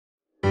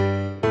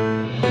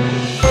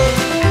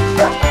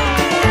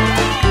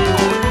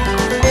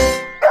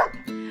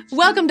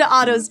Welcome to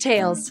Otto's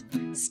Tales.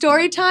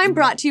 Story time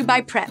brought to you by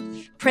PrEP,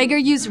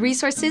 PragerU's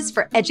resources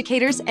for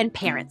educators and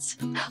parents.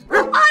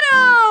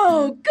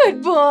 Otto!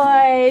 Good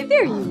boy!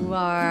 There you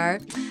are.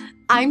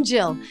 I'm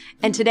Jill,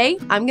 and today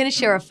I'm going to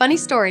share a funny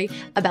story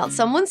about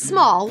someone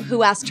small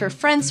who asked her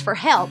friends for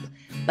help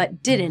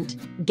but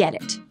didn't get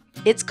it.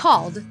 It's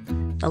called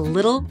The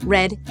Little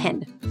Red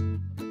Hen.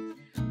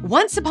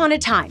 Once upon a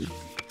time,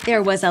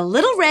 there was a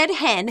little red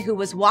hen who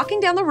was walking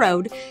down the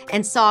road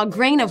and saw a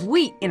grain of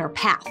wheat in her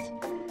path.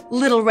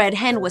 Little Red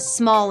Hen was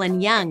small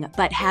and young,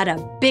 but had a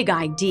big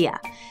idea.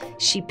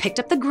 She picked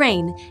up the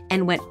grain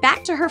and went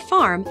back to her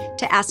farm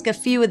to ask a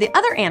few of the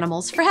other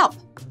animals for help.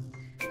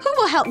 "Who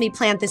will help me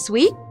plant this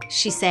wheat?"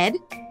 she said.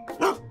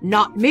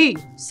 "Not me,"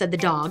 said the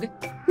dog.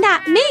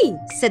 "Not me,"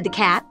 said the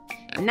cat.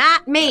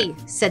 "Not me,"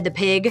 said the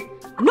pig.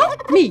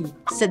 "Not me,"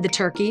 said the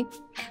turkey.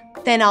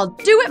 "Then I'll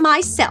do it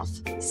myself,"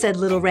 said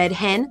Little Red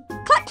Hen.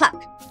 Cluck,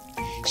 cluck.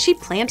 She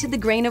planted the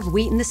grain of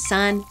wheat in the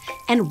sun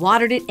and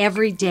watered it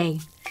every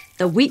day.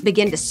 The wheat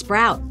began to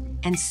sprout,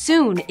 and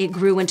soon it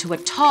grew into a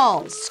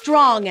tall,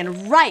 strong,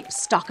 and ripe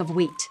stalk of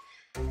wheat.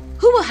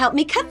 "Who will help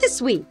me cut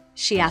this wheat?"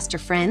 she asked her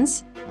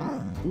friends.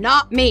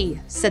 "Not me,"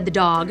 said the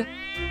dog.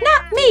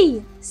 "Not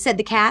me," said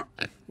the cat.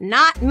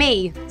 "Not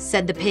me,"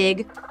 said the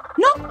pig.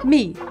 "Not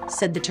me,"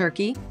 said the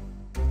turkey.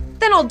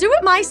 "Then I'll do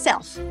it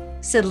myself,"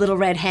 said Little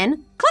Red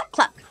Hen. Cluck,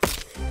 cluck.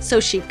 So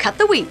she cut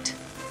the wheat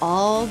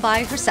all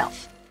by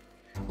herself.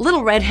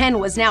 Little Red Hen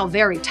was now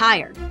very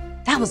tired.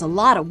 That was a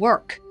lot of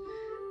work.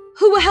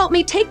 "Who will help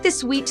me take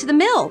this wheat to the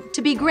mill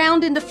to be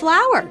ground into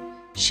flour?"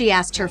 she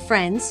asked her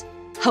friends,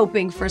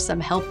 hoping for some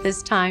help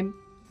this time.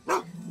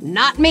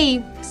 "Not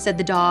me," said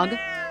the dog.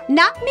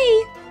 "Not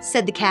me,"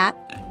 said the cat.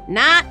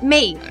 "Not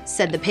me,"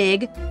 said the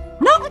pig.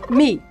 "Not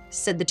me,"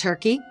 said the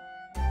turkey.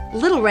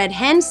 Little Red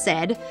Hen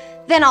said,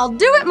 "Then I'll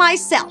do it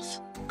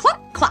myself."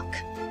 Cluck, cluck.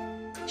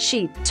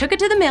 She took it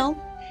to the mill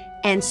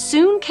and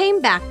soon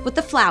came back with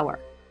the flour,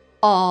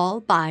 all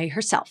by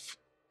herself.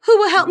 "Who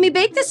will help me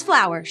bake this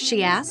flour?"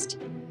 she asked.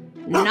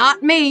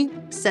 "Not me,"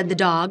 said the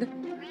dog.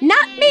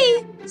 "Not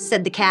me,"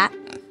 said the cat.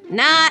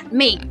 "Not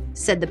me,"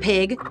 said the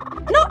pig.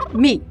 "Not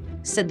me,"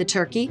 said the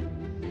turkey.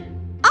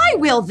 "I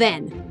will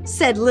then,"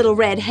 said Little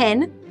Red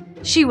Hen.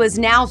 She was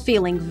now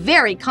feeling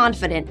very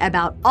confident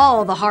about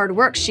all the hard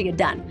work she had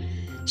done.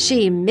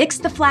 She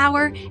mixed the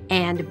flour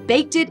and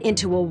baked it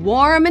into a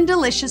warm and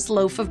delicious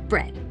loaf of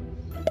bread.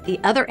 The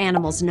other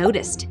animals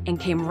noticed and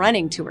came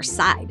running to her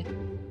side.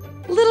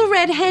 Little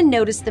Red Hen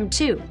noticed them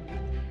too.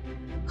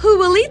 "Who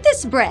will eat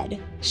this bread?"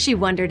 she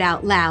wondered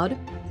out loud.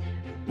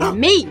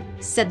 "Me,"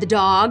 said the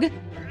dog.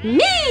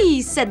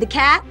 "Me," said the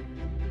cat.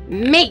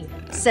 "Me,"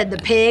 said the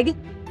pig.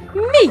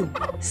 "Me,"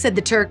 said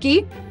the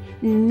turkey.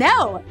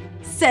 "No,"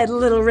 said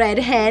Little Red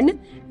Hen.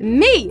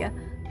 "Me,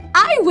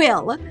 I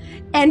will."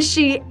 And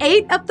she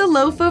ate up the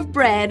loaf of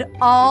bread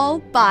all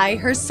by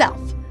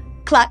herself.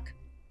 Cluck,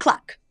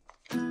 cluck.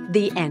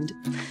 The end.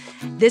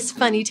 This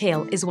funny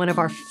tale is one of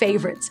our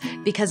favorites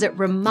because it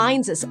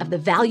reminds us of the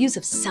values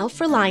of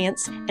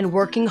self-reliance and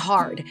working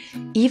hard,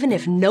 even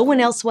if no one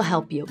else will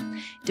help you.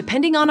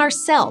 Depending on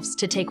ourselves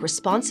to take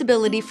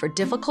responsibility for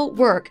difficult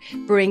work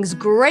brings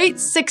great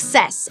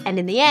success and,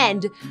 in the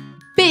end,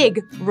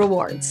 big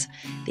rewards.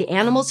 The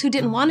animals who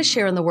didn't want to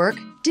share in the work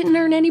didn't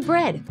earn any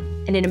bread.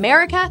 And in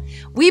America,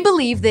 we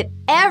believe that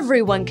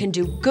everyone can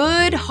do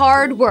good,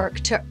 hard work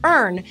to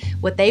earn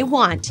what they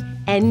want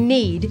and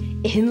need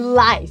in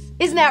life.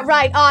 Isn't that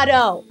right,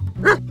 Otto?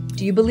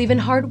 Do you believe in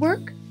hard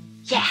work?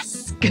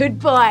 Yes, good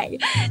boy.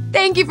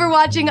 Thank you for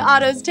watching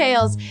Otto's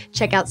Tales.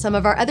 Check out some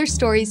of our other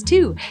stories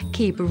too.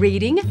 Keep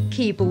reading,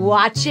 keep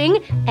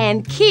watching,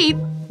 and keep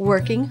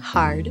working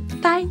hard.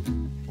 Bye.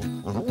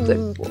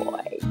 Good boy.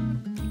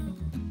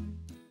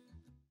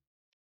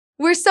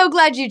 We're so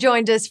glad you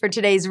joined us for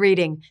today's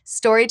reading.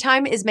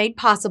 Storytime is made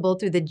possible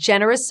through the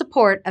generous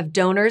support of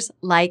donors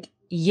like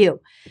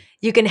you.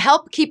 You can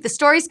help keep the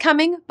stories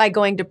coming by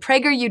going to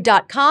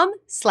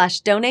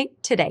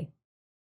PragerU.com/donate today.